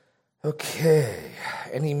Okay,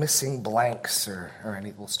 any missing blanks or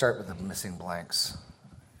any? We'll start with the missing blanks.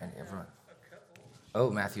 And everyone. Oh,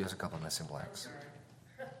 Matthew has a couple of missing blanks.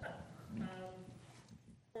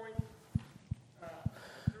 Point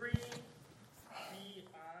 3, BI2,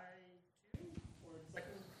 or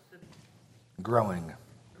second, Growing.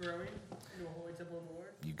 growing into a holy temple of the Lord.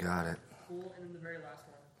 You got it. Cool, and then the very last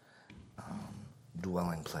one.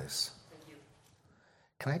 Dwelling place. Thank you.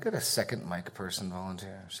 Can I get a second mic person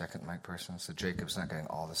volunteer? Second mic person, so Jacob's not getting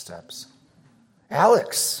all the steps.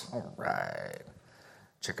 Alex! All right.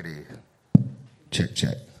 Chickadee.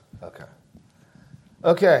 Check. Okay.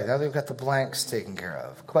 Okay, now that we've got the blanks taken care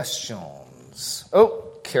of. Questions?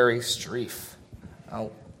 Oh, Carrie Streef.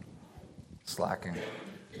 Oh, slacking.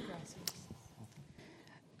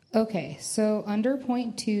 Okay, so under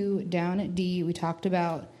point 2, down at D, we talked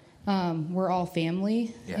about we're all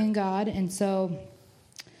family in God, and so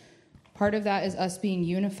part of that is us being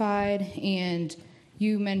unified. And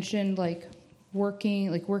you mentioned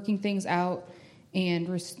working things out and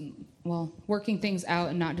working things out,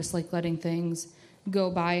 and not just like letting things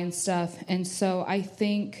go by and stuff. And so I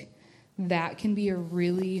think that can be a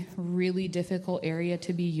really, really difficult area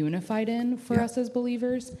to be unified in for us as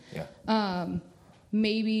believers. Yeah.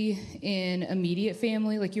 Maybe in immediate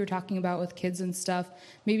family, like you were talking about with kids and stuff,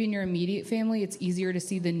 maybe in your immediate family, it's easier to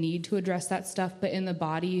see the need to address that stuff. But in the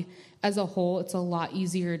body as a whole, it's a lot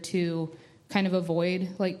easier to kind of avoid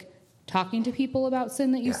like talking to people about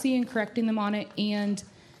sin that you see and correcting them on it. And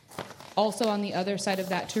also on the other side of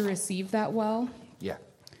that, to receive that well. Yeah.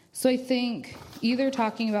 So I think either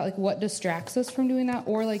talking about like what distracts us from doing that,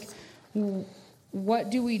 or like what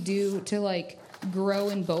do we do to like grow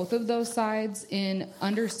in both of those sides, in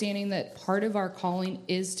understanding that part of our calling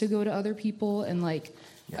is to go to other people and like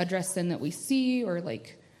address sin that we see, or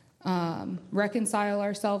like reconcile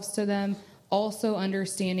ourselves to them. Also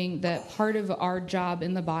understanding that part of our job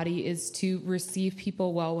in the body is to receive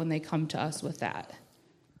people well when they come to us with that.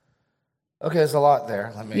 Okay, there's a lot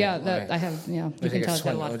there. I have, you can tell I've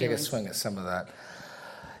got a lot of feelings. Let me take a swing at some of that.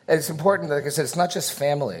 And it's important, like I said, it's not just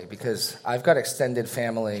family, because I've got extended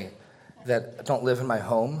family that don't live in my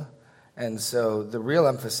home. And so the real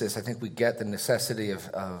emphasis, I think we get the necessity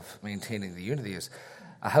of maintaining the unity is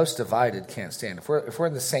a house divided can't stand. If we're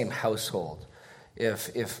in the same household,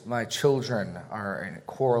 if my children are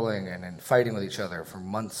quarreling and fighting with each other for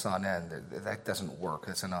months on end, that doesn't work.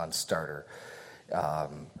 It's a non-starter.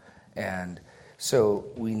 And so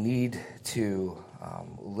we need to,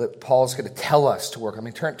 Paul's going to tell us to work. I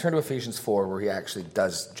mean, turn to Ephesians 4, where he actually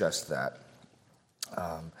does just that.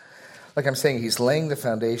 Like I'm saying, he's laying the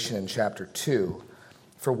foundation in chapter 2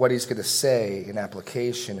 for what he's going to say in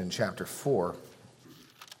application in chapter 4.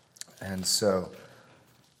 And so,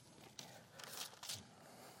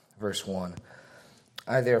 verse 1,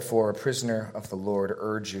 I therefore, a prisoner of the Lord,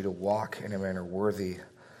 urge you to walk in a manner worthy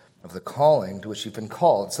of the calling to which you've been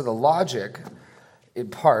called. So the logic, in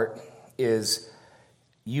part, is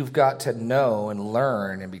you've got to know and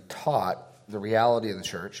learn and be taught the reality of the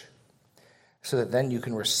church, so that then you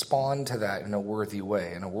can respond to that in a worthy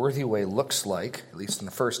way. And a worthy way looks like, at least in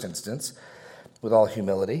the first instance, with all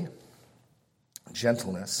humility,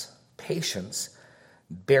 gentleness, patience,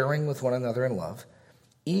 bearing with one another in love,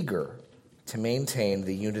 eager to maintain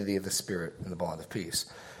the unity of the Spirit in the bond of peace.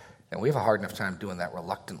 And we have a hard enough time doing that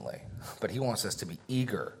reluctantly, but he wants us to be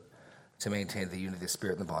eager to maintain the unity of the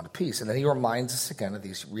Spirit in the bond of peace. And then he reminds us again of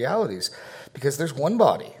these realities, because there's one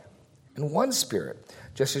body and one Spirit,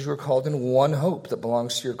 just as you were called in one hope that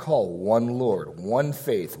belongs to your call, one Lord, one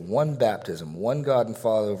faith, one baptism, one God and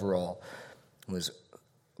Father over all, who is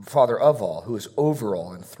Father of all, who is over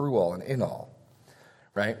all and through all and in all.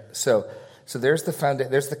 Right? So there's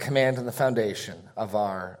the command and the foundation of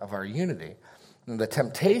our unity. And the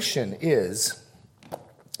temptation is,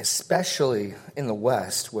 especially in the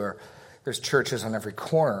West, where there's churches on every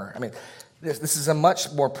corner. I mean, this is a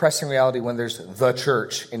much more pressing reality when there's the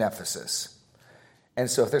church in Ephesus. And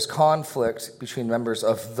so if there's conflict between members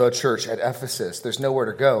of the church at Ephesus, there's nowhere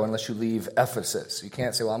to go unless you leave Ephesus. You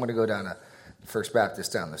can't say, well, I'm going to go down to First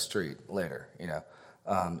Baptist down the street later.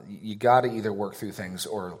 You got to either work through things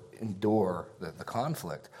or endure the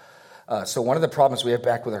conflict. So one of the problems we have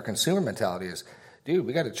back with our consumer mentality is, dude,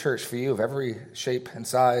 we got a church for you of every shape and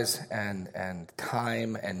size and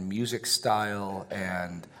time and music style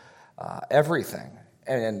and everything.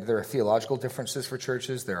 And there are theological differences for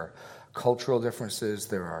churches. There are cultural differences.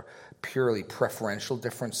 There are purely preferential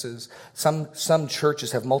differences. Some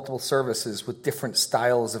churches have multiple services with different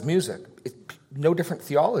styles of music. No different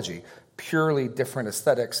theology, purely different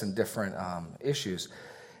aesthetics and different issues.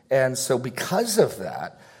 And so because of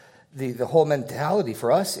that, the whole mentality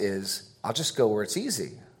for us is, I'll just go where it's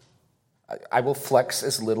easy. I will flex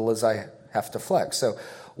as little as I have to flex. So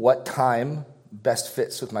what time best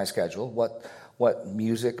fits with my schedule? What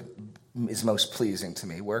music is most pleasing to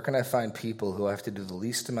me? Where can I find people who I have to do the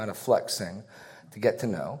least amount of flexing to get to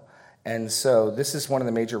know? And so this is one of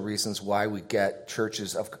the major reasons why we get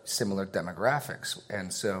churches of similar demographics.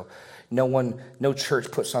 And so no church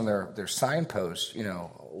puts on their signpost,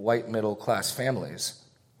 white middle-class families.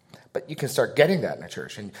 But you can start getting that in a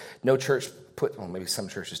church. And no church maybe some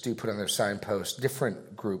churches do put on their signpost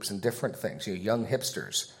different groups and different things. Young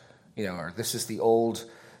hipsters, or this is the old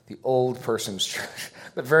person's church.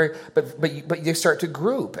 But you start to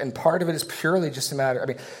group, and part of it is purely just a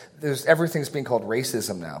matter. Everything's being called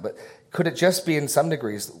racism now, but could it just be in some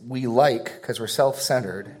degrees we because we're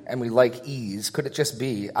self-centered and we like ease? Could it just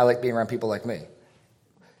be I like being around people like me,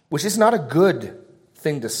 which is not a good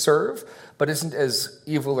thing to serve, but isn't as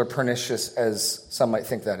evil or pernicious as some might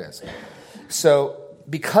think that is. So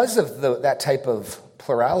because of that type of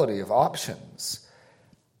plurality of options,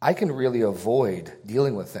 I can really avoid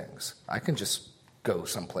dealing with things. I can just go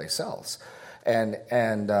someplace else. And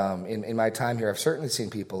in my time here, I've certainly seen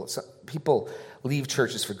people leave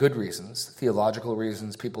churches for good reasons, theological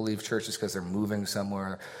reasons. People leave churches because they're moving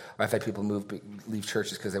somewhere. Or I've had people leave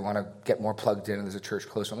churches because they want to get more plugged in and there's a church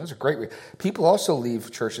close to them. Those are great reasons. People also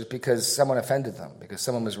leave churches because someone offended them, because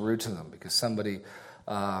someone was rude to them, because somebody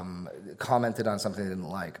commented on something they didn't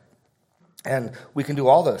like. And we can do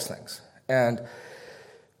all those things. And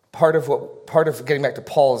part of getting back to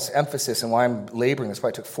Paul's emphasis and why I'm laboring, that's why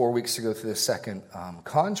it took 4 weeks to go through this second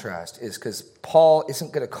contrast, is because Paul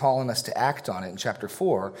isn't going to call on us to act on it in chapter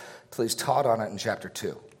 4 until he's taught on it in chapter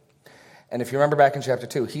 2. And if you remember back in chapter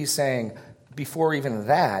 2, he's saying, before even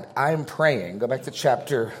that, I'm praying. Go back to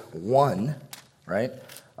chapter 1, right?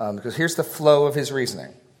 Because here's the flow of his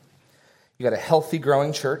reasoning. You got a healthy,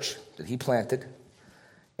 growing church that he planted,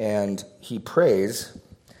 and he prays.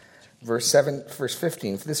 Verse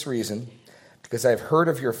 15, for this reason, because I have heard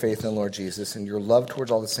of your faith in the Lord Jesus and your love towards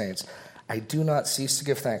all the saints, I do not cease to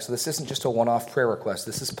give thanks. So this isn't just a one-off prayer request.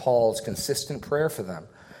 This is Paul's consistent prayer for them,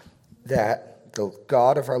 that the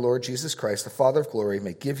God of our Lord Jesus Christ, the Father of glory,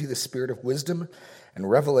 may give you the spirit of wisdom and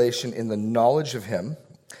revelation in the knowledge of him,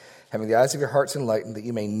 having the eyes of your hearts enlightened, that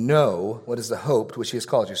you may know what is the hope to which he has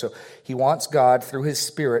called you. So he wants God, through his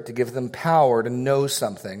Spirit, to give them power to know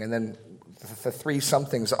something. And then the three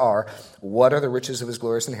somethings are, what are the riches of his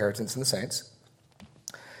glorious inheritance in the saints?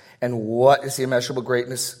 And what is the immeasurable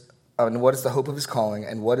greatness, and what is the hope of his calling?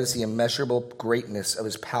 And what is the immeasurable greatness of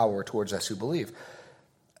his power towards us who believe?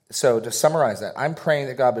 So to summarize that, I'm praying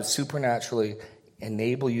that God would supernaturally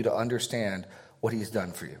enable you to understand what he's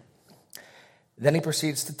done for you. Then he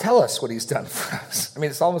proceeds to tell us what he's done for us.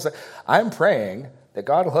 It's almost like, I'm praying that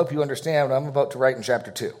God will help you understand what I'm about to write in chapter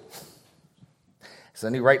 2. So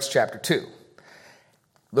then he writes chapter 2.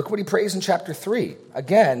 Look what he prays in chapter 3.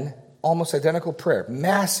 Again, almost identical prayer,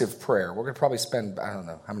 massive prayer. We're going to probably spend, I don't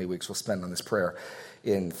know how many weeks we'll spend on this prayer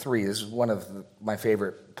in 3. This is one of my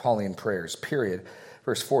favorite Pauline prayers, period.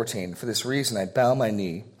 Verse 14, for this reason I bow my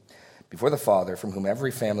knee before the Father, from whom every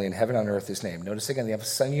family in heaven and on earth is named. Notice again the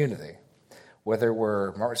emphasis on unity. Whether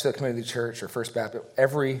we're Martinsville Community Church or First Baptist,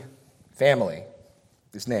 every family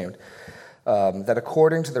is named, that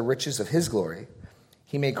according to the riches of his glory,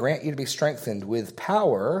 he may grant you to be strengthened with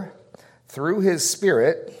power through his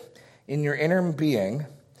Spirit in your inner being,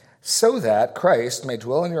 so that Christ may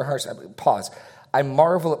dwell in your hearts. Pause. I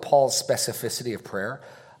marvel at Paul's specificity of prayer.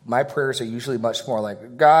 My prayers are usually much more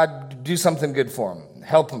like, God, do something good for him.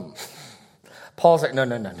 Help him. Paul's like, no.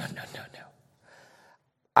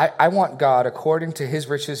 I want God, according to his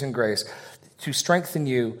riches and grace, to strengthen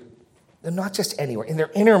you, not just anywhere, in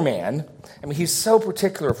their inner man. He's so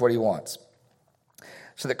particular of what he wants.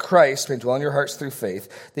 So that Christ may dwell in your hearts through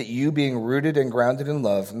faith, that you, being rooted and grounded in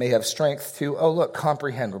love, may have strength to,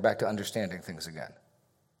 comprehend. We're back to understanding things again.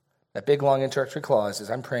 That big, long introductory clause is,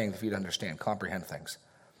 I'm praying for you to understand, comprehend things.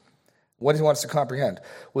 What does he want us to comprehend?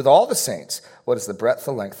 With all the saints, what is the breadth,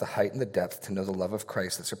 the length, the height, and the depth, to know the love of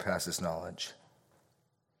Christ that surpasses knowledge.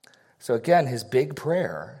 So again, his big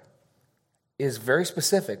prayer is very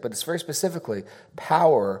specific, but it's very specifically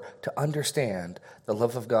power to understand the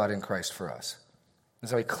love of God in Christ for us. And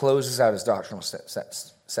so he closes out his doctrinal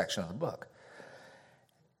section of the book.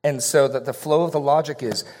 And so that the flow of the logic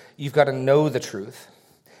is, you've got to know the truth.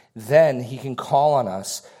 Then he can call on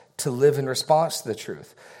us to live in response to the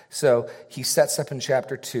truth. So he sets up in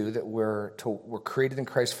chapter 2 that we're created in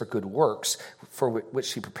Christ for good works, for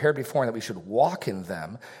which he prepared before, and that we should walk in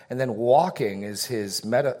them. And then walking is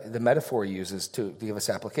the metaphor he uses to give us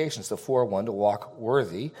applications. So 4:1, to walk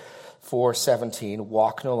worthy 4:17,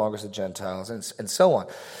 walk no longer as the Gentiles, and so on.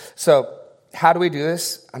 So how do we do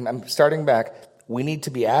this? I'm starting back. We need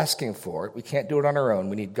to be asking for it. We can't do it on our own.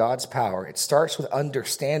 We need God's power. It starts with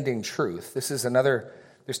understanding truth. This is another,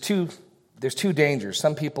 there's two dangers.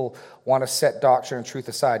 Some people want to set doctrine and truth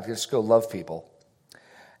aside, just go love people.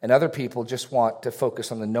 And other people just want to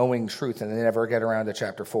focus on the knowing truth, and they never get around to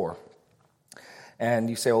chapter 4. And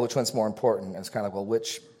you say, well, which one's more important? And it's kind of like, well,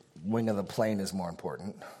 which wing of the plane is more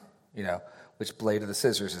important? You know, which blade of the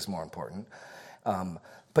scissors is more important?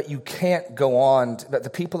 But you can't go on. But the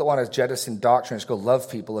people that want to jettison doctrine and go love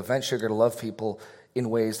people, eventually are going to love people in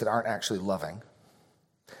ways that aren't actually loving.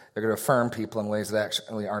 They're going to affirm people in ways that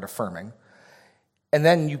actually aren't affirming. And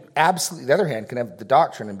then you absolutely, the other hand, can have the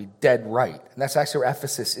doctrine and be dead right. And that's actually where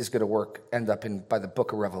Ephesus is going to end up in by the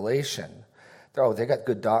book of Revelation. They got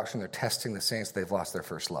good doctrine. They're testing the saints. They've lost their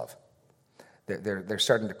first love. They're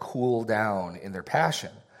starting to cool down in their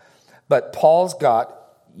passion. But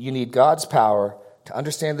you need God's power to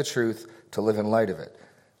understand the truth, to live in light of it.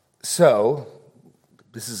 So,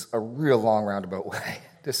 this is a real long roundabout way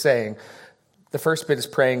to saying the first bit is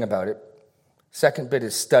praying about it. Second bit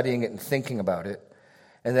is studying it and thinking about it.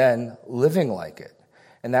 And then living like it.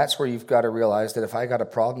 And that's where you've got to realize that if I got a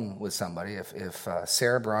problem with somebody, if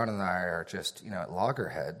Sarah Braun and I are just, at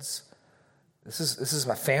loggerheads, this is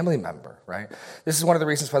my family member, right? This is one of the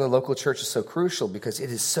reasons why the local church is so crucial, because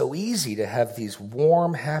it is so easy to have these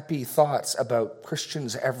warm, happy thoughts about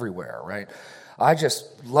Christians everywhere, right? I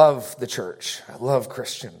just love the church. I love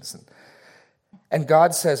Christians. And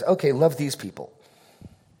God says, okay, love these people.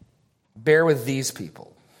 Bear with these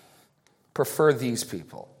people. Prefer these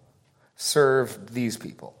people. Serve these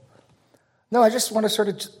people. No, I just want to sort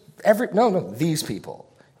of, these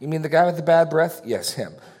people. You mean the guy with the bad breath? Yes,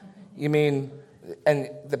 him. You mean, and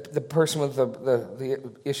the person with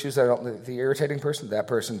the issues, the irritating person? That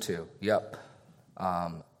person too. Yep.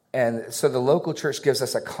 And so the local church gives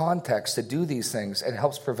us a context to do these things and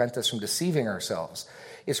helps prevent us from deceiving ourselves.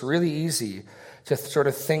 It's really easy to sort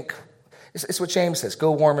of think, it's what James says,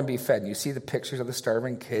 go warm and be fed. And you see the pictures of the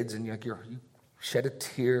starving kids and you shed a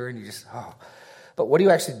tear and you just, But what are you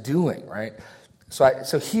actually doing, right?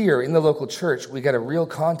 So here in the local church, we get a real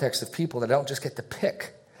context of people that don't just get to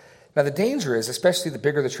pick. Now, the danger is, especially the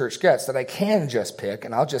bigger the church gets, that I can just pick,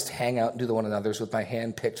 and I'll just hang out and do the one another's with my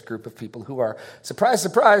hand-picked group of people who are, surprise,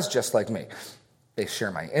 surprise, just like me. They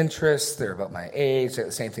share my interests, they're about my age, they have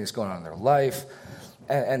the same things going on in their life,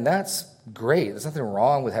 and that's great. There's nothing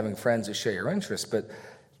wrong with having friends who share your interests, but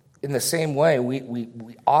in the same way,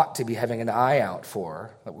 we ought to be having an eye out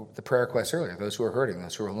for the prayer requests earlier, those who are hurting,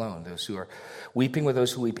 those who are alone, those who are weeping with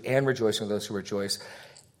those who weep and rejoicing with those who rejoice.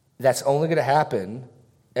 That's only going to happen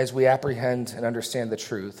as we apprehend and understand the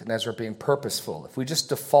truth and as we're being purposeful. If we just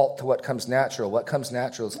default to what comes natural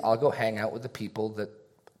is I'll go hang out with the people that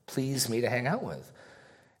please me to hang out with.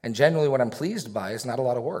 And generally what I'm pleased by is not a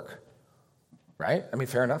lot of work, right? I mean,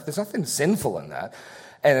 fair enough. There's nothing sinful in that.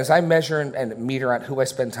 And as I measure and meter out who I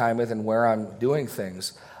spend time with and where I'm doing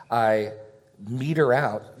things, I meter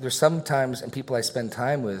out. There's some times and people I spend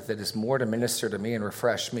time with that is more to minister to me and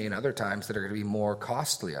refresh me, and other times that are going to be more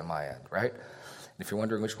costly on my end, right? If you're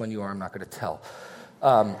wondering which one you are, I'm not going to tell.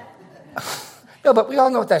 No, but we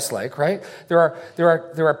all know what that's like, right? There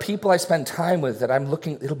are people I spend time with that I'm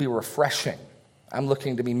looking, it'll be refreshing. I'm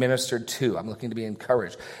looking to be ministered to. I'm looking to be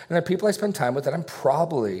encouraged. And there are people I spend time with that I'm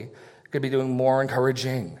probably going to be doing more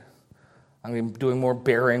encouraging. I'm going to be doing more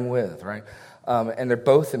bearing with, right? And they're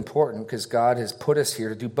both important because God has put us here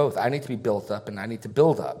to do both. I need to be built up and I need to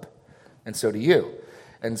build up. And so do you.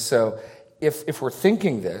 And so if we're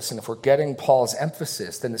thinking this and if we're getting Paul's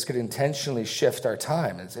emphasis, then it's going to intentionally shift our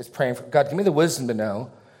time. It's praying for God, give me the wisdom to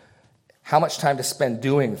know how much time to spend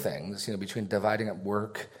doing things, between dividing up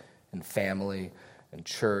work and family and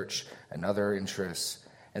church and other interests.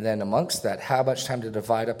 And then amongst that, how much time to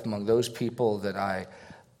divide up among those people that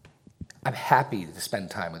I'm happy to spend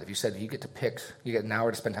time with. If you said you get an hour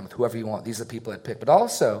to spend time with whoever you want, these are the people I'd pick. But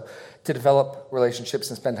also to develop relationships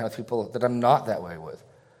and spend time with people that I'm not that way with.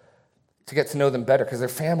 To get to know them better because they're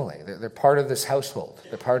family. They're part of this household.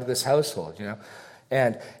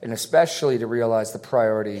 And especially to realize the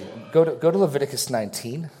priority. Go to Leviticus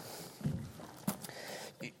 19.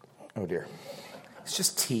 Oh, dear. It's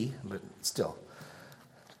just tea, but still.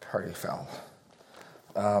 Party foul.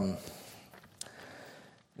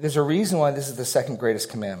 There's a reason why this is the second greatest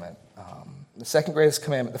commandment. The first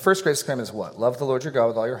greatest commandment is what? Love the Lord your God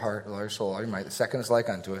with all your heart, with all your soul, all your might. The second is like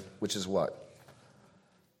unto it, which is what?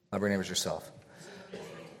 Love your neighbors yourself.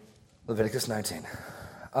 Leviticus 19.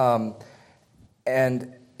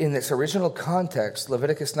 And in its original context,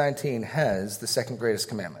 Leviticus 19 has the second greatest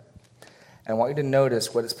commandment. And I want you to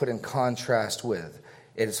notice what it's put in contrast with.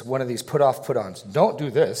 It's one of these put-off, put-ons. Don't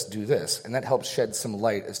do this, do this. And that helps shed some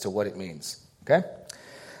light as to what it means. Okay?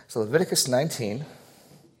 So Leviticus 19.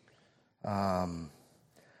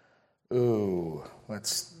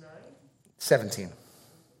 Let's 17.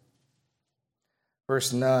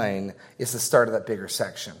 Verse 9 is the start of that bigger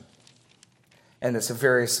section. And it's a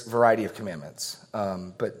variety of commandments.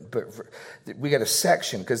 But we got a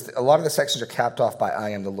section, because a lot of the sections are capped off by I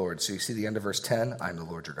am the Lord. So you see the end of verse 10, I am the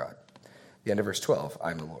Lord your God. The end of verse 12, I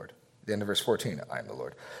am the Lord. The end of verse 14, I am the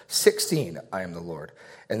Lord. 16, I am the Lord.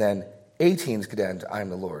 And then 18 is going to end, I am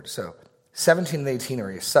the Lord. So 17 and 18 are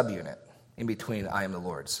a subunit in between I am the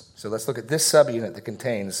Lord's. So let's look at this subunit that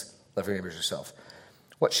contains love your neighbor as yourself.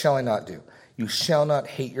 What shall I not do? You shall not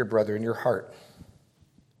hate your brother in your heart.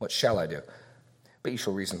 What shall I do? But you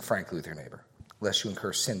shall reason frankly with your neighbor, lest you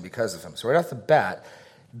incur sin because of him. So right off the bat,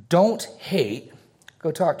 don't hate,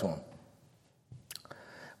 go talk to him.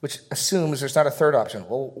 Which assumes there's not a third option.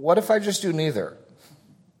 Well, what if I just do neither?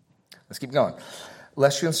 Let's keep going.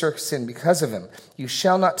 Lest you incur sin because of him. You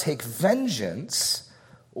shall not take vengeance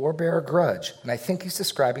or bear a grudge. And I think he's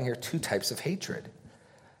describing here two types of hatred.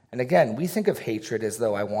 And again, we think of hatred as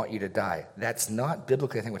though I want you to die. That's not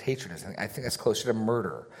biblically, I think, what hatred is. I think that's closer to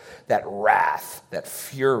murder. That wrath, that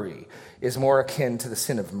fury, is more akin to the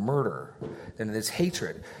sin of murder than it is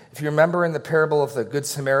hatred. If you remember in the parable of the Good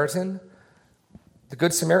Samaritan, the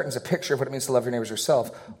Good Samaritan's a picture of what it means to love your neighbors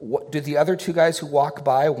yourself. What, do the other two guys who walk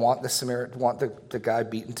by want the guy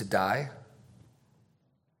beaten to die?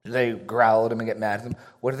 Do they growl at him and get mad at him?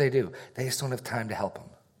 What do? They just don't have time to help him.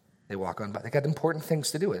 They walk on by. They got important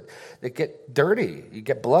things to do. They get dirty. You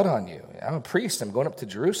get blood on you. I'm a priest. I'm going up to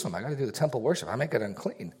Jerusalem. I got to do the temple worship. I might get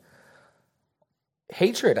unclean.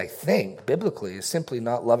 Hatred, I think, biblically, is simply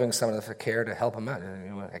not loving someone with a care to help him out.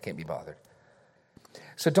 I can't be bothered.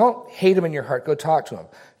 So don't hate him in your heart. Go talk to him.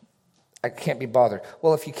 I can't be bothered.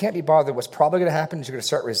 Well, if you can't be bothered, what's probably going to happen is you're going to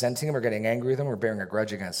start resenting him or getting angry with him or bearing a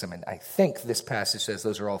grudge against him. And I think this passage says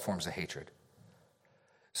those are all forms of hatred.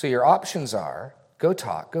 So your options are go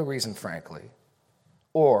talk, go reason frankly,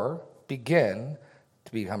 or begin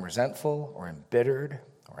to become resentful or embittered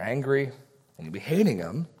or angry, and you'll be hating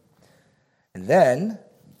him. And then,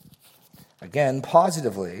 again,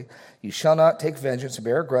 positively, you shall not take vengeance or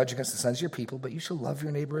bear a grudge against the sons of your people, but you shall love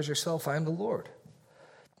your neighbor as yourself. I am the Lord.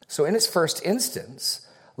 So in its first instance,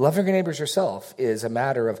 loving your neighbor as yourself is a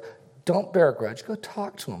matter of don't bear a grudge, go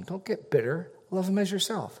talk to him. Don't get bitter, love him as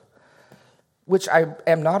yourself. Which I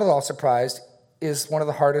am not at all surprised is one of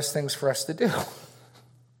the hardest things for us to do.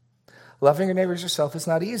 Loving your neighbor as yourself is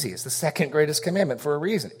not easy. It's the second greatest commandment for a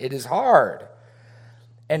reason. It is hard.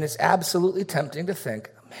 And it's absolutely tempting to think,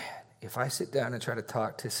 man, if I sit down and try to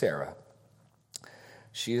talk to Sarah,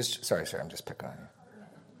 sorry, Sarah, I'm just picking on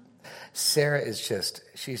you. Sarah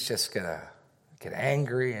she's just going to get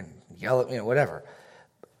angry and yell at me and whatever.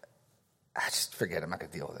 I just forget it. I'm not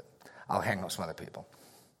going to deal with it. I'll hang out with some other people.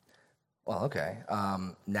 Well, okay.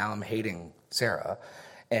 Now I'm hating Sarah.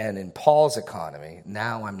 And in Paul's economy,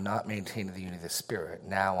 now I'm not maintaining the unity of the Spirit.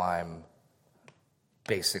 Now I'm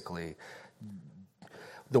basically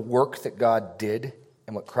the work that God did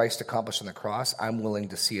and what Christ accomplished on the cross, I'm willing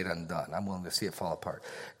to see it undone. I'm willing to see it fall apart.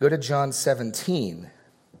 Go to John 17.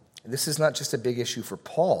 This is not just a big issue for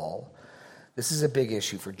Paul. This is a big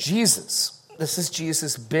issue for Jesus. This is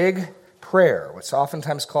Jesus' big prayer, what's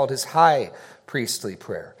oftentimes called his high priestly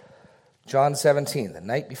prayer. John 17, the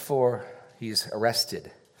night before he's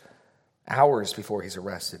arrested, hours before he's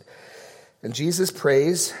arrested. And Jesus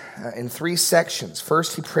prays in three sections.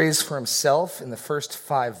 First, he prays for himself in the first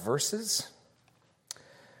 5 verses.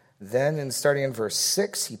 Then, starting in verse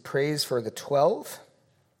 6, he prays for the 12,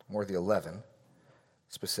 or the 11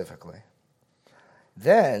 specifically.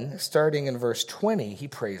 Then, starting in verse 20, he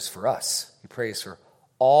prays for us. He prays for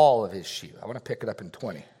all of his sheep. I want to pick it up in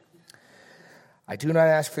 20. I do not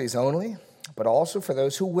ask for these only, but also for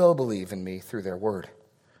those who will believe in me through their word,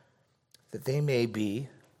 that they may be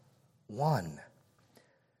one.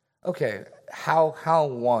 Okay, how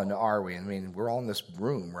one are we? I mean, we're all in this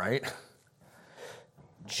room, right?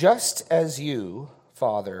 Just as you,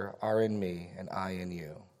 Father, are in me and I in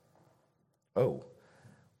you. Oh,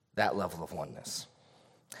 that level of oneness.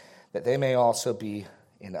 That they may also be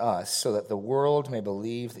in us, so that the world may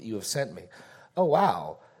believe that you have sent me. Oh,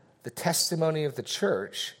 wow. The testimony of the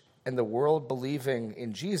church and the world believing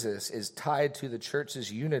in Jesus is tied to the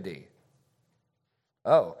church's unity.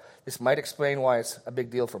 Oh, this might explain why it's a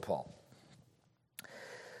big deal for Paul.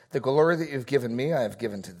 The glory that you've given me, I have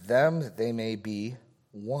given to them, that they may be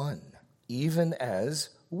one, even as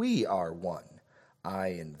we are one. I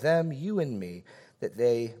in them, you in me, that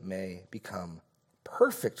they may become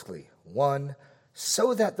perfectly one,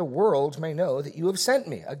 so that the world may know that you have sent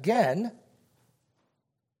me. Again,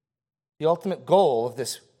 the ultimate goal of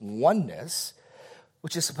this oneness,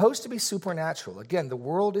 which is supposed to be supernatural. Again, the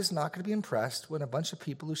world is not going to be impressed when a bunch of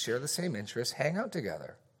people who share the same interests hang out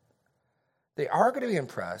together. They are going to be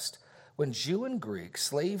impressed when Jew and Greek,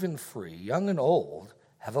 slave and free, young and old,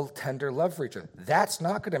 have a tender love for each other. That's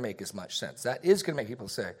not going to make as much sense. That is going to make people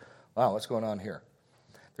say, wow, what's going on here?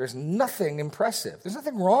 There's nothing impressive. There's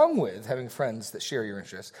nothing wrong with having friends that share your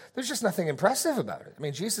interests. There's just nothing impressive about it. I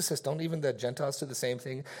mean, Jesus says, don't even the Gentiles do the same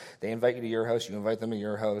thing? They invite you to your house, you invite them to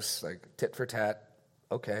your house, like tit for tat.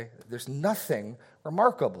 Okay, there's nothing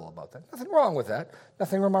remarkable about that. Nothing wrong with that.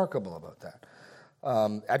 Nothing remarkable about that.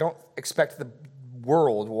 I don't expect the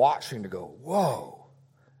world watching to go, whoa,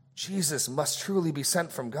 Jesus must truly be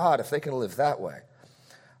sent from God if they can live that way.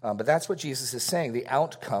 But that's what Jesus is saying. The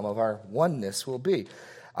outcome of our oneness will be,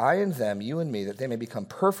 I and them, you and me, that they may become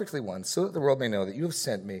perfectly one, so that the world may know that you have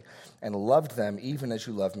sent me and loved them even as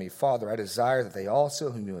you loved me. Father, I desire that they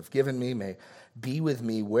also, whom you have given me, may be with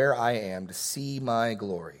me where I am to see my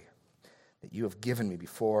glory that you have given me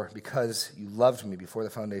before, because you loved me before the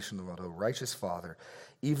foundation of the world. O righteous Father,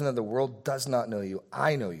 even though the world does not know you,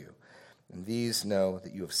 I know you, and these know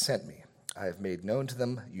that you have sent me. I have made known to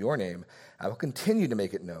them your name. I will continue to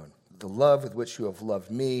make it known. The love with which you have loved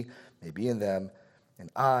me may be in them, and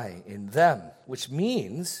I in them. Which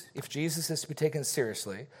means, if Jesus is to be taken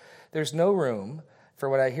seriously, there's no room for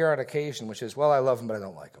what I hear on occasion, which is, well, I love him, but I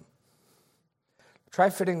don't like him. Try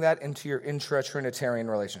fitting that into your intra-Trinitarian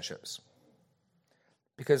relationships.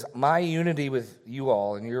 Because my unity with you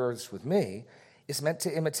all and yours with me is meant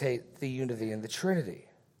to imitate the unity in the Trinity.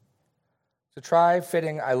 So try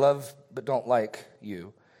fitting I love but don't like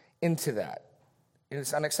you into that. And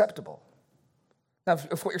it's unacceptable. Now,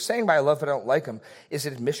 if what you're saying by I love but I don't like him is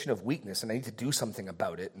an admission of weakness and I need to do something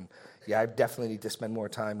about it, and yeah, I definitely need to spend more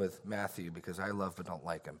time with Matthew because I love but don't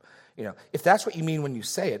like him. You know, if that's what you mean when you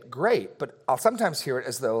say it, great, but I'll sometimes hear it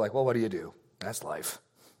as though, like, well, what do? That's life.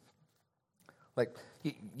 Like,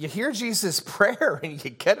 you hear Jesus' prayer and you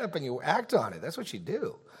get up and you act on it. That's what you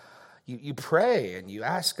do. You pray and you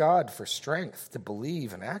ask God for strength to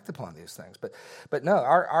believe and act upon these things. But no,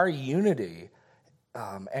 our unity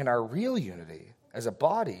and our real unity as a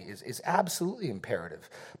body is absolutely imperative.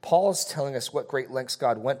 Paul's telling us what great lengths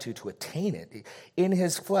God went to attain it. In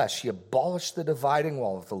his flesh, he abolished the dividing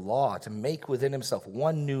wall of the law to make within himself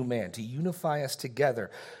one new man, to unify us together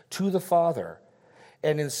to the Father.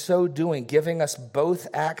 And in so doing, giving us both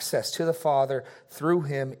access to the Father through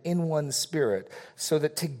him in one Spirit, so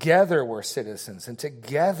that together we're citizens, and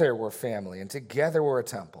together we're family, and together we're a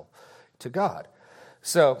temple to God.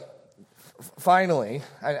 So, finally,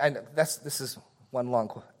 this is one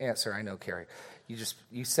long answer, I know, Carrie.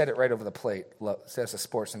 You said it right over the plate. That's a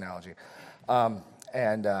sports analogy. And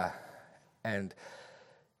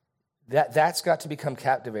that's got to become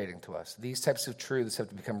captivating to us. These types of truths have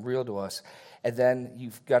to become real to us. And then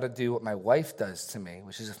you've got to do what my wife does to me,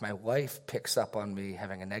 which is if my wife picks up on me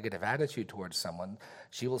having a negative attitude towards someone,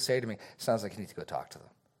 she will say to me, sounds like you need to go talk to them.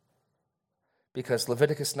 Because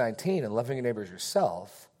Leviticus 19 and loving your neighbor as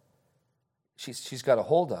yourself, she's got a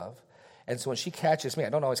hold of. And so when she catches me,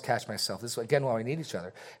 I don't always catch myself. This is, again, why we need each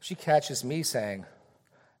other. If she catches me saying,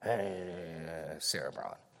 hey, Sarah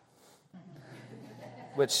Braun,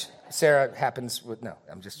 which Sarah happens with, no,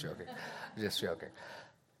 I'm just joking.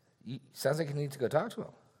 Sounds like you need to go talk to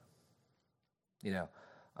him. You know,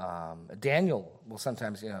 Daniel will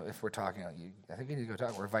sometimes, if we're talking, I think you need to go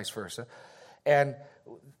talk, or vice versa. And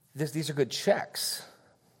these are good checks.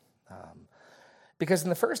 Because in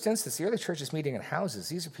the first instance, the early church is meeting in houses.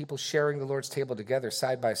 These are people sharing the Lord's table together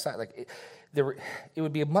side by side. It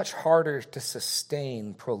would be much harder to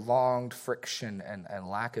sustain prolonged friction and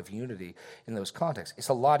lack of unity in those contexts. It's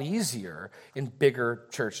a lot easier in bigger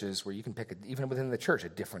churches where you can pick, even within the church, a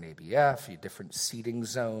different ABF, a different seating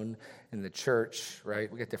zone in the church,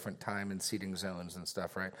 right? We get different time and seating zones and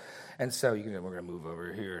stuff, right? And so we're going to move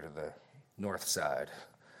over here to the north side,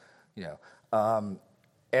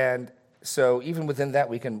 and so even within that,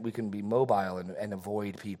 we can be mobile and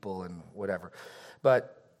avoid people and whatever.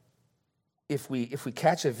 But if we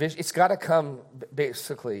catch a vision, it's got to come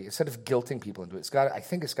basically, instead of guilting people into it, I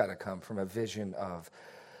think it's got to come from a vision of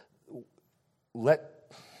let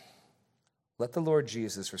the Lord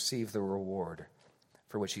Jesus receive the reward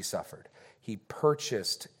for which he suffered. He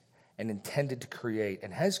purchased and intended to create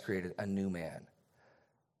and has created a new man.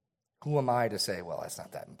 Who am I to say, well, that's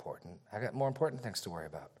not that important? I got more important things to worry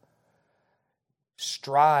about.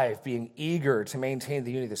 Strive, being eager to maintain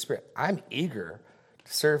the unity of the Spirit. I'm eager to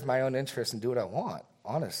serve my own interests and do what I want,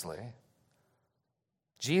 honestly.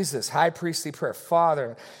 Jesus, high priestly prayer.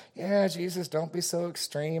 Father, yeah, Jesus, don't be so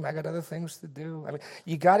extreme. I got other things to do. I mean,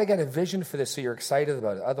 you got to get a vision for this so you're excited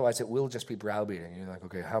about it. Otherwise, it will just be browbeating. You're like,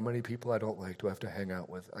 okay, how many people I don't like do I have to hang out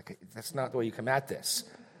with? Okay, that's not the way you come at this.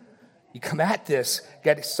 You come at this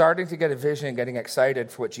starting to get a vision, getting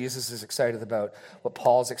excited for what Jesus is excited about, what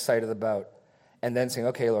Paul's excited about, and then saying,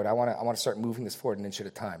 okay, Lord, I want to start moving this forward an inch at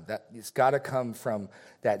a time. It's got to come from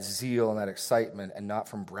that zeal and that excitement and not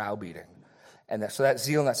from browbeating. And so that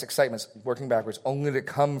zeal and that excitement is working backwards only to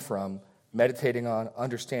come from meditating on,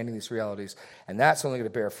 understanding these realities, and that's only going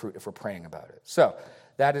to bear fruit if we're praying about it. So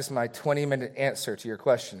that is my 20-minute answer to your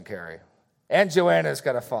question, Carrie. And Joanna's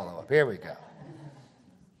got a follow-up. Here we go.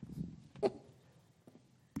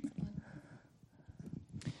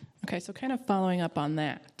 Okay, so kind of following up on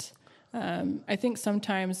that. I think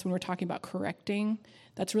sometimes when we're talking about correcting,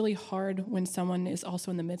 that's really hard when someone is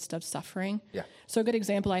also in the midst of suffering. Yeah. So a good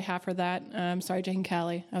example I have for that, sorry, Jake and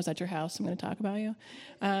Callie, I was at your house. I'm going to talk about you.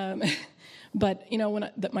 But, when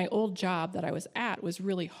my old job that I was at was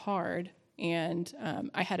really hard, and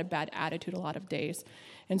I had a bad attitude a lot of days.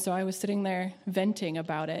 And so I was sitting there venting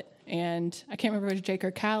about it, and I can't remember if it was Jake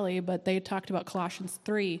or Callie, but they talked about Colossians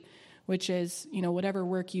 3, which is, whatever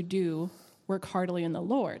work you do, work heartily in the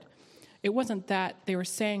Lord. It wasn't that they were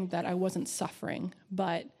saying that I wasn't suffering,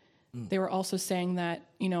 but they were also saying that,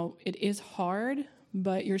 it is hard,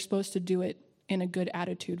 but you're supposed to do it in a good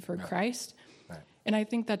attitude for Christ. Right. And I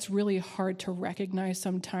think that's really hard to recognize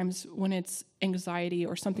sometimes when it's anxiety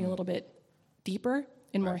or something a little bit deeper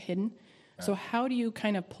and more hidden. Right. So how do you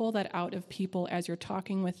kind of pull that out of people as you're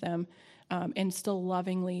talking with them and still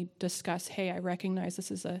lovingly discuss, hey, I recognize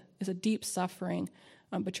this is a deep suffering,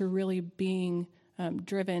 but you're really being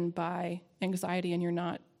driven by anxiety and you're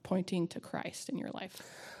not pointing to Christ in your life?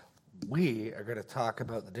 We are going to talk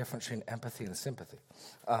about the difference between empathy and sympathy.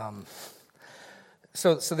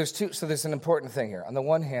 So there's an important thing here. On the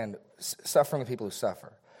one hand, suffering with people who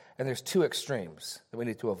suffer. And there's two extremes that we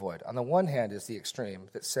need to avoid. On the one hand is the extreme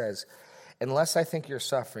that says, unless I think your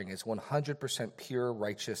suffering is 100% pure,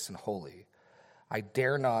 righteous, and holy, I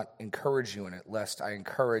dare not encourage you in it, lest I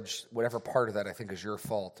encourage whatever part of that I think is your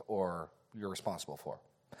fault or you're responsible for.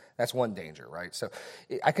 That's one danger, right? So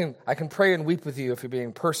I can pray and weep with you if you're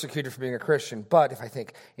being persecuted for being a Christian, but if I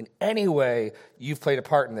think in any way you've played a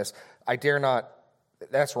part in this, I dare not.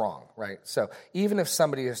 That's wrong, right? So even if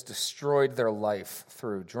somebody has destroyed their life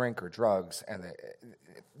through drink or drugs, and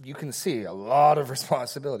you can see a lot of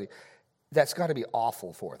responsibility, that's got to be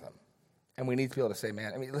awful for them. And we need to be able to say,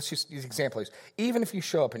 man, let's just use examples. Even if you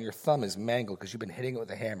show up and your thumb is mangled because you've been hitting it with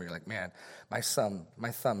a hammer, you're like, man, my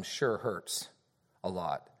thumb sure hurts a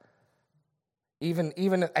lot. Even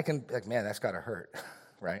I can, like, man, that's got to hurt,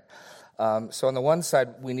 right? So on the one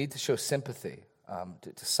side, we need to show sympathy,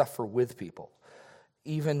 to suffer with people.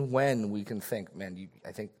 Even when we can think, man,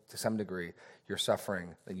 I think to some degree you're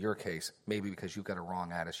suffering, in your case, maybe because you've got a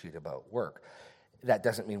wrong attitude about work. That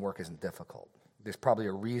doesn't mean work isn't difficult. There's probably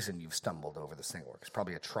a reason you've stumbled over this thing at work. It's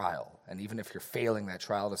probably a trial. And even if you're failing that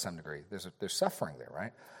trial to some degree, there's suffering there,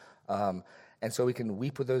 right? And so we can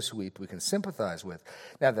weep with those who weep. We can sympathize with.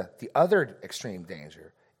 Now, the other extreme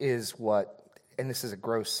danger is what, and this is a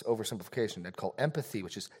gross oversimplification, I'd call empathy,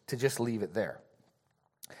 which is to just leave it there.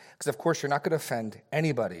 Because, of course, you're not going to offend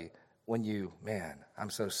anybody when man,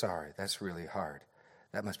 I'm so sorry. That's really hard.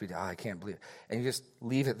 That must be, I can't believe it. And you just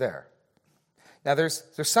leave it there. Now, there's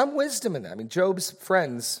some wisdom in that. Job's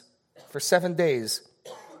friends, for 7 days,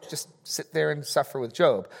 just sit there and suffer with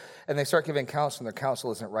Job. And they start giving counsel, and their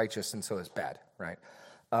counsel isn't righteous, and so it's bad, right?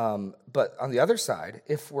 But on the other side,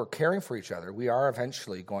 if we're caring for each other, we are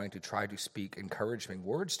eventually going to try to speak encouraging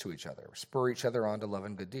words to each other, spur each other on to love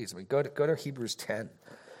and good deeds. Go to Hebrews 10.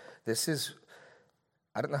 This is,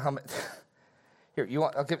 I don't know how much. Here,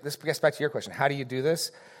 I'll give this gets back to your question. How do you do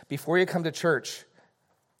this? Before you come to church,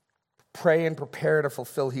 pray and prepare to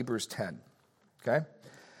fulfill Hebrews 10, okay?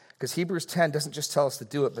 Because Hebrews 10 doesn't just tell us to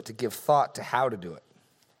do it, but to give thought to how to do it.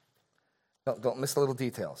 Don't miss the little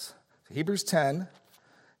details. So Hebrews 10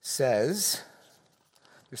 says,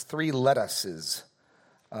 there's 3 let us's.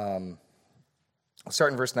 I'll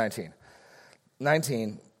start in verse 19.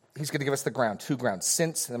 19, he's going to give us the ground, 2 grounds,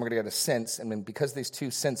 since, and then we're going to get a since, and then because of these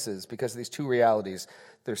 2 senses, because of these 2 realities,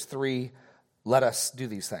 there's 3 let us do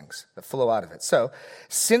these things that flow out of it. So,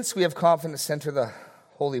 since we have confidence to enter the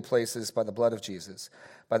holy places by the blood of Jesus,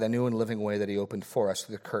 by the new and living way that he opened for us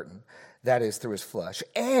through the curtain, that is, through his flesh.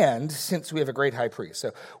 And since we have a great high priest,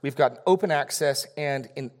 so we've got open access, and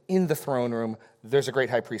in the throne room, there's a great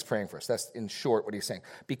high priest praying for us. That's, in short, what he's saying.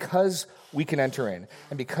 Because we can enter in,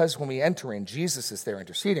 and because when we enter in, Jesus is there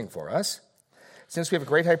interceding for us, since we have a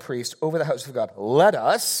great high priest over the house of God, let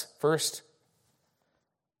us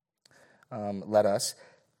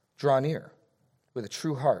draw near with a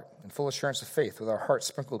true heart and full assurance of faith, with our hearts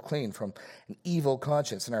sprinkled clean from an evil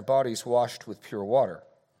conscience and our bodies washed with pure water.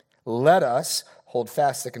 Let us hold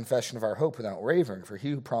fast the confession of our hope without wavering, for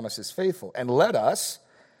he who promises faithful. And let us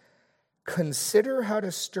consider how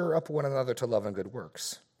to stir up one another to love and good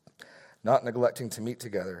works, not neglecting to meet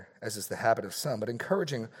together, as is the habit of some, but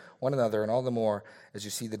encouraging one another, and all the more as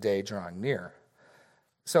you see the day drawing near.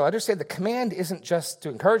 So understand the command isn't just to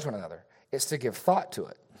encourage one another, it's to give thought to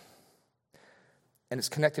it. And it's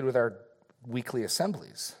connected with our weekly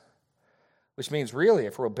assemblies, which means really,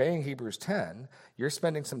 if we're obeying Hebrews 10, you're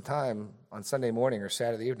spending some time on Sunday morning or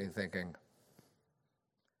Saturday evening thinking,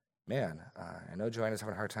 man, I know Joanna's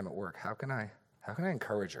having a hard time at work. How can I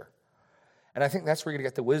encourage her? And I think that's where you're going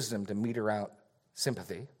to get the wisdom to meter out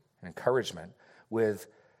sympathy and encouragement with,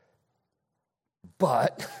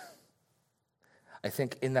 but I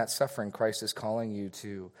think in that suffering, Christ is calling you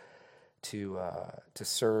to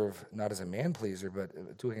serve not as a man pleaser,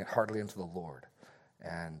 but doing it heartily unto the Lord,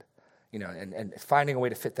 and finding a way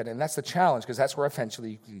to fit that in. That's the challenge, because that's where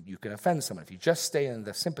eventually you can offend someone. If you just stay in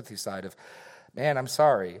the sympathy side of, man, I'm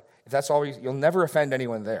sorry, if that's all you'll never offend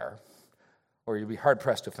anyone there, or you'll be hard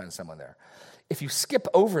pressed to offend someone there. If you skip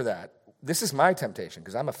over that, this is my temptation,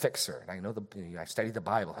 because I'm a fixer, and I know I studied the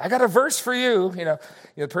Bible. I got a verse for you.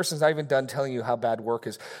 The person's not even done telling you how bad work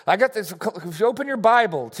is. I got this. If you open your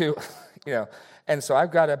Bible to, and so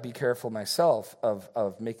I've got to be careful myself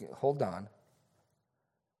of making. Hold on.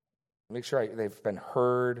 Make sure they've been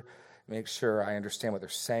heard. Make sure I understand what they're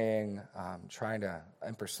saying. Trying to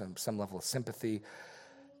emphasize some level of sympathy,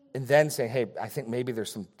 and then say, hey, I think maybe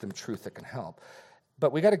there's some truth that can help.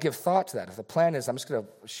 But we got to give thought to that. If the plan is I'm just going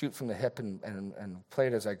to shoot from the hip and play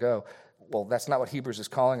it as I go, well, that's not what Hebrews is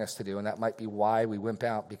calling us to do, and that might be why we wimp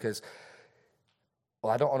out, because,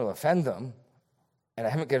 well, I don't want to offend them, and I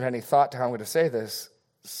haven't given any thought to how I'm going to say this,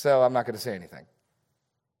 so I'm not going to say anything.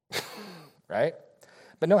 Right?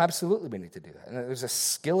 But no, absolutely we need to do that. And there's a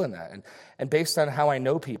skill in that. And based on how I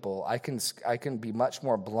know people, I can be much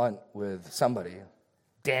more blunt with somebody,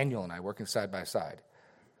 Daniel and I working side by side,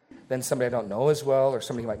 than somebody I don't know as well, or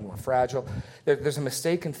somebody who might be more fragile. There's a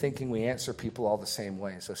mistake in thinking we answer people all the same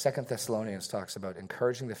way. So 2 Thessalonians talks about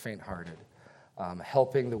encouraging the faint-hearted,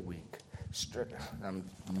 helping the weak. I'm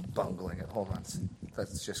bungling it. Hold on.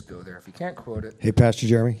 Let's just go there. If you can't quote it. Hey, Pastor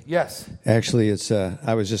Jeremy? Yes. Actually, it's.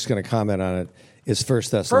 I was just going to comment on it. It's 1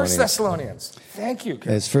 Thessalonians. 1 Thessalonians. Thank you,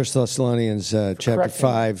 Ken. It's 1 Thessalonians chapter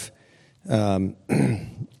 5,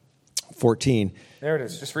 14. There it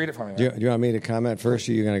is. Just read it for me. Do you want me to comment first,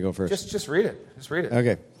 or are you going to go first? Just read it. Just read it.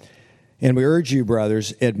 Okay. And we urge you,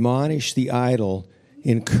 brothers, admonish the idle,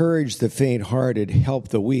 encourage the faint-hearted, help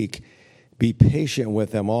the weak, be patient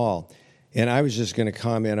with them all. And I was just going to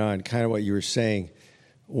comment on kind of what you were saying.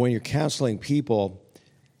 When you're counseling people,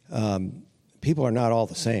 people are not all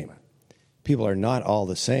the same. People are not all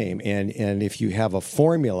the same. And if you have a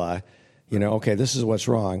formula, okay, this is what's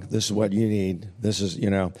wrong, this is what you need, this is,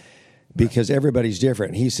 because everybody's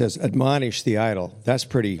different. He says, admonish the idle. That's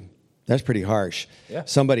pretty harsh. Yeah.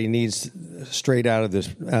 Somebody needs, straight out of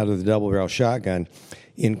the double-barrel shotgun,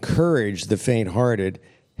 encourage the faint-hearted,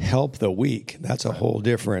 help the weak. That's a whole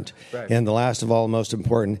different. Right. And the last of all, most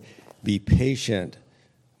important, be patient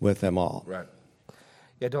with them all. Right.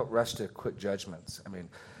 Yeah, don't rush to quick judgments. I mean,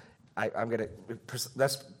 I'm going to,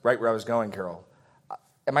 that's right where I was going, Carol.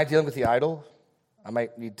 Am I dealing with the idle? I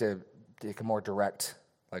might need to take a more direct,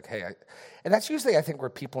 like, hey, and that's usually, I think, where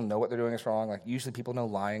people know what they're doing is wrong. Like, usually people know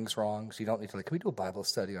lying's wrong, so you don't need to, can we do a Bible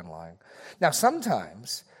study on lying? Now,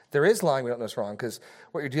 sometimes there is lying we don't know is wrong, because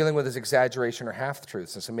what you're dealing with is exaggeration or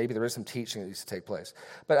half-truths, and so maybe there is some teaching that needs to take place.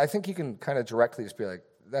 But I think you can kind of directly just be like,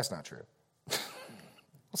 that's not true.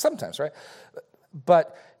 Well, sometimes, right?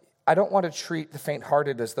 But I don't want to treat the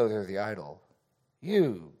faint-hearted as though they're the idle.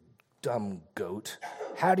 You dumb goat.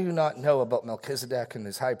 How do you not know about Melchizedek and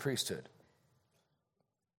his high priesthood?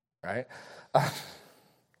 Right? I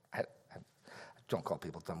don't call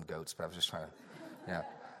people dumb goats, but I was just trying to, yeah.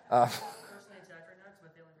 Personally attacked right now because my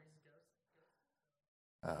family raises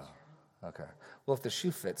goats. Oh, okay. Well, if the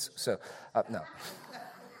shoe fits, so, no.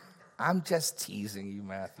 I'm just teasing you,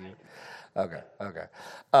 Matthew. Okay.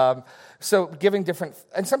 So giving different,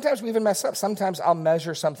 and sometimes we even mess up. Sometimes I'll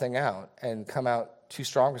measure something out and come out too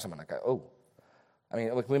strong for someone. Like, oh, I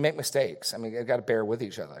mean, look, we make mistakes. I mean, we've got to bear with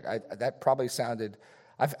each other. Like that probably sounded,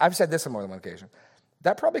 I've said this on more than one occasion,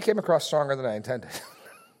 that probably came across stronger than I intended.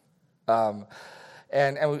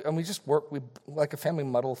 And we just work, we like a family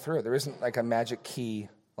muddle through it. There isn't like a magic key,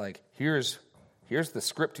 like here's the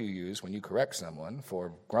script you use when you correct someone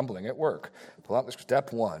for grumbling at work. Pull out the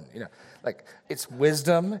step one. Like it's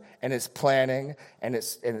wisdom and it's planning and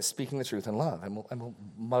it's speaking the truth in love, and we'll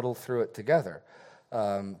muddle through it together.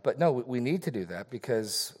 But no, we need to do that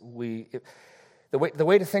because the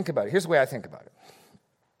way to think about it. Here's the way I think about it.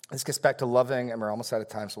 This gets back to loving, and we're almost out of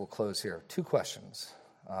time, so we'll close here. 2 questions.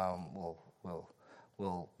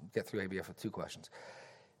 We'll get through ABF with 2 questions.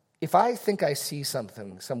 If I think I see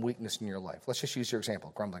something, some weakness in your life, let's just use your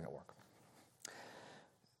example, grumbling at work,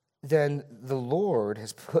 then the Lord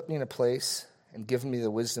has put me in a place and given me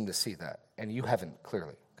the wisdom to see that, and you haven't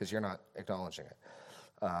clearly because you're not acknowledging it.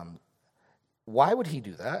 Why would he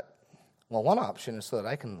do that? Well, one option is so that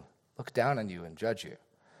I can look down on you and judge you.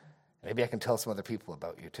 Maybe I can tell some other people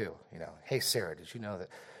about you too. Hey, Sarah, did you know that?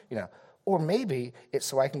 Or maybe it's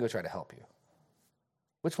so I can go try to help you.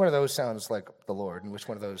 Which one of those sounds like the Lord, and which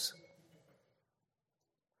one of those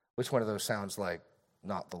sounds like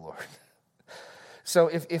not the Lord? So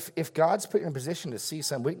if God's put you in a position to see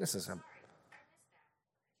some weaknesses,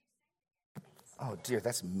 oh dear,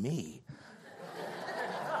 that's me.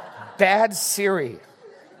 Bad Siri.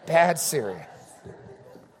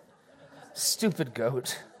 Stupid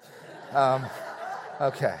goat.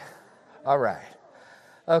 Okay. All right.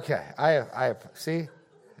 Okay. I see?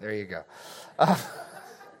 There you go.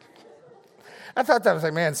 I thought that was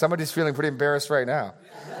like, man, somebody's feeling pretty embarrassed right now.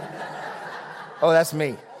 Oh, that's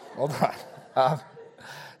me. Hold on.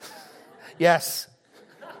 Yes.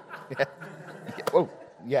 Yeah. Oh,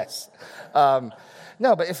 yes.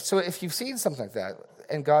 No, but if you've seen something like that,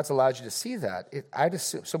 and God's allowed you to see that, I'd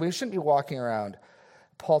assume, so we shouldn't be walking around.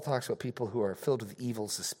 Paul talks about people who are filled with evil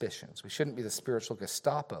suspicions. We shouldn't be the spiritual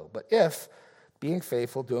Gestapo. But if, being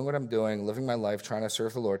faithful, doing what I'm doing, living my life, trying to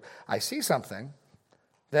serve the Lord, I see something,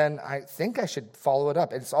 then I think I should follow it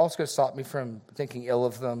up. And it's also going to stop me from thinking ill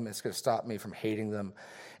of them. It's going to stop me from hating them.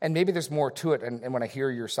 And maybe there's more to it. And when I hear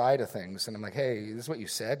your side of things, and I'm like, hey, this is what you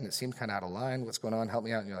said, and it seemed kind of out of line. What's going on? Help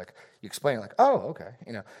me out. And you're like, you explain, like, oh, okay.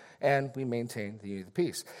 And we maintain the unity of the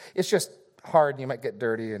peace. It's just hard, and you might get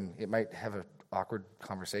dirty, and it might have an awkward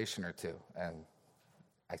conversation or two. And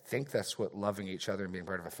I think that's what loving each other and being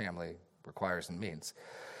part of a family requires and means.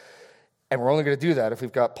 And we're only going to do that if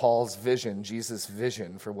we've got Paul's vision, Jesus'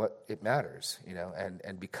 vision for what it matters,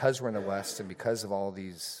 And because we're in the West, and because of all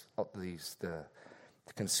the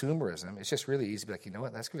consumerism, it's just really easy to be like, you know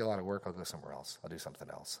what, that's going to be a lot of work. I'll go somewhere else. I'll do something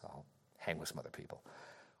else. I'll hang with some other people.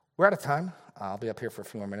 We're out of time. I'll be up here for a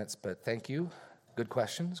few more minutes, but thank you. Good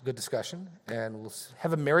questions, good discussion, and we'll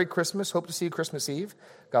have a Merry Christmas. Hope to see you Christmas Eve.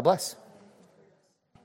 God bless.